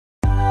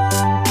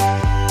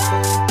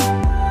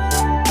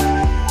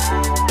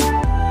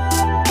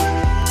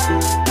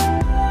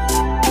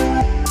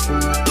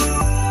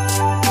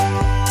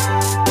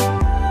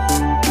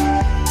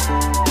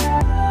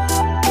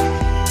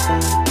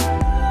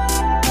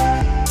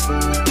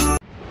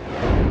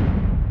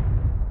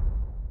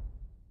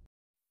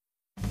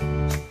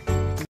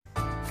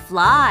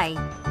fly.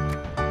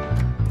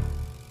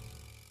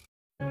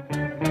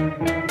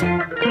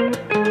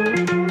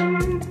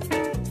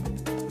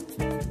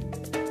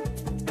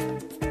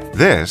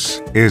 This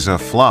is a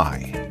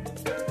fly.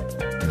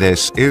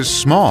 This is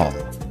small.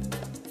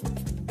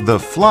 The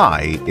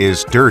fly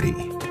is dirty.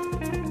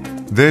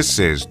 This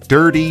is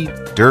dirty,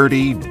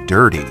 dirty,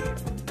 dirty.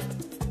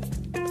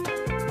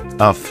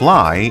 A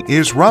fly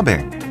is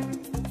rubbing.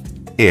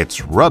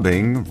 It's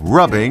rubbing,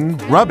 rubbing,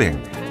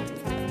 rubbing.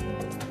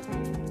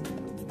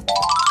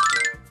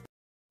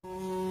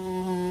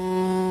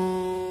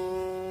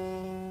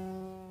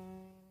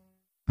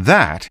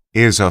 That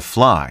is a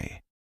fly.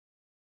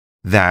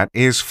 That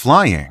is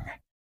flying.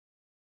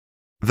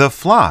 The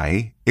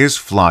fly is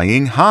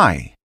flying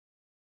high.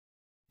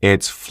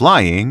 It's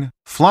flying,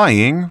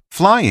 flying,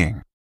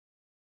 flying.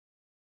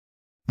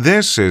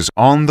 This is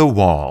on the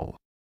wall.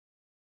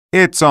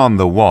 It's on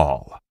the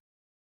wall.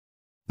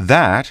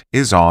 That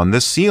is on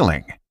the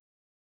ceiling.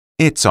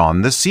 It's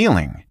on the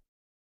ceiling.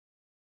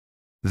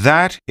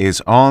 That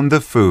is on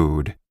the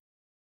food.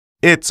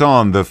 It's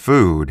on the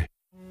food.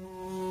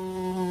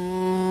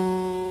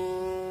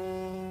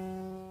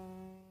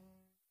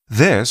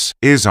 This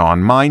is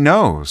on my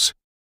nose.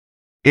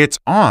 It's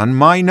on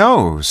my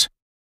nose.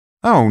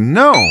 Oh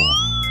no!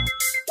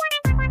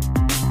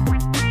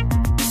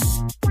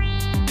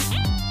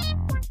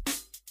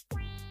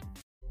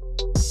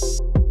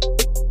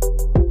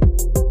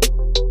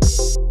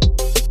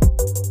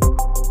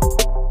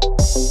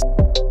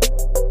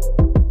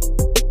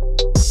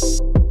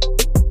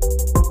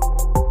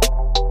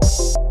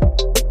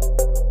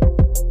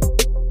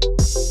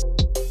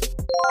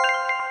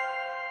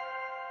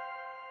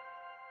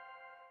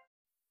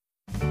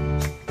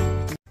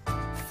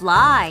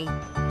 Fly.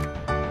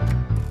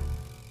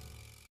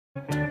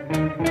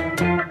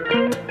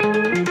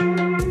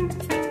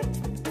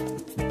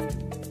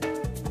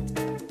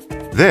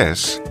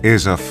 This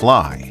is a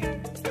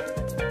fly.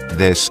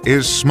 This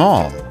is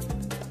small.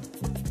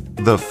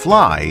 The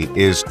fly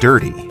is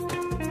dirty.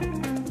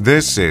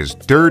 This is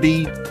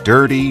dirty,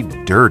 dirty,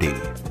 dirty.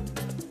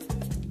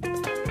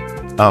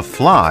 A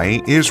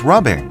fly is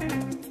rubbing.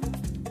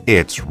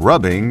 It's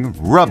rubbing,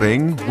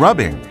 rubbing,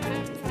 rubbing.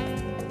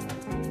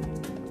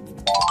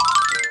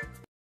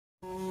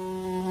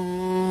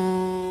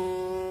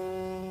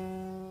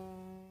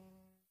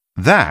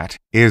 That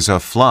is a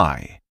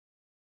fly.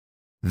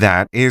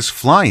 That is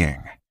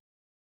flying.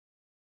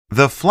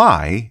 The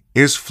fly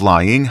is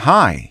flying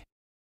high.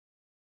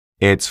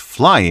 It's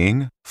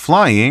flying,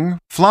 flying,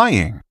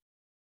 flying.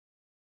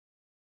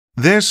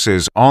 This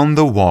is on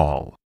the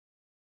wall.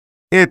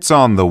 It's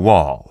on the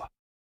wall.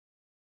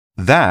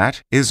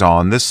 That is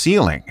on the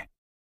ceiling.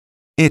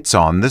 It's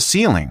on the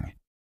ceiling.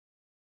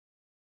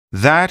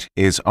 That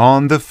is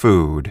on the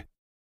food.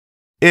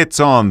 It's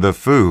on the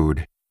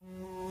food.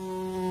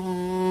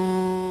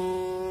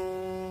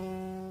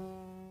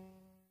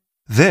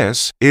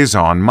 This is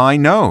on my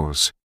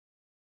nose.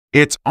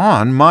 It's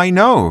on my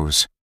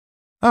nose.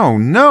 Oh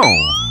no!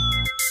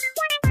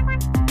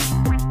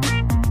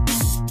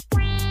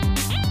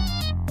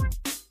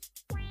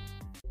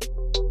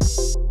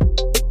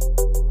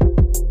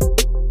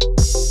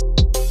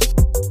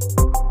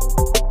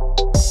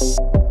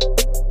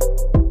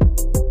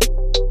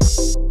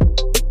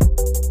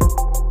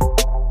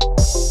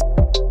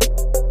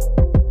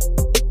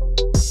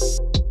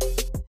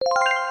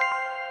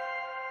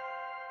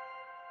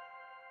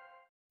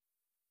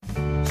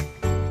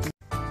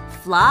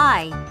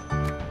 Fly.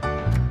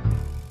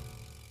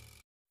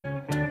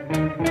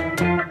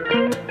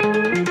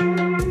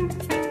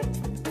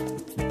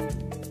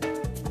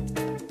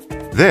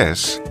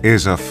 This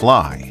is a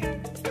fly.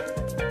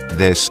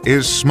 This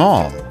is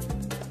small.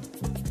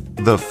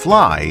 The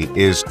fly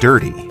is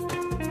dirty.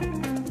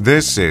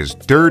 This is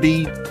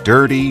dirty,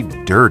 dirty,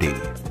 dirty.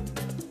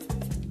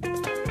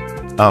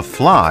 A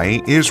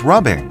fly is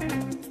rubbing.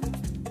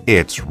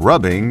 It's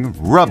rubbing,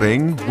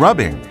 rubbing,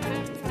 rubbing.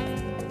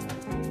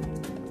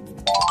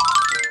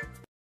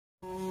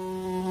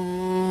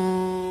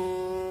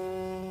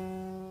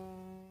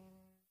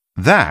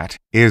 That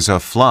is a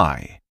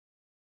fly.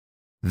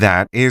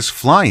 That is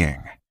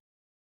flying.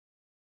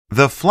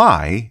 The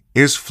fly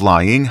is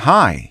flying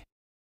high.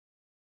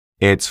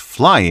 It's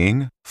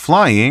flying,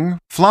 flying,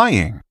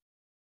 flying.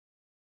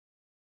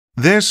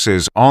 This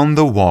is on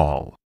the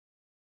wall.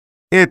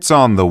 It's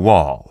on the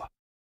wall.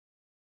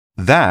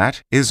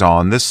 That is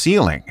on the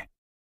ceiling.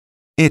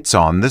 It's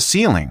on the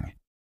ceiling.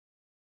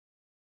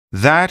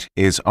 That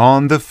is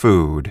on the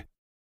food.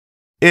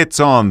 It's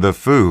on the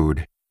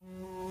food.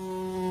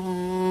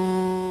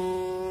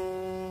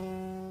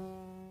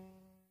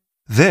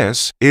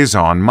 This is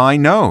on my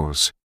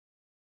nose.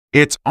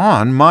 It's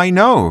on my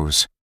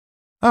nose.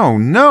 Oh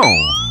no!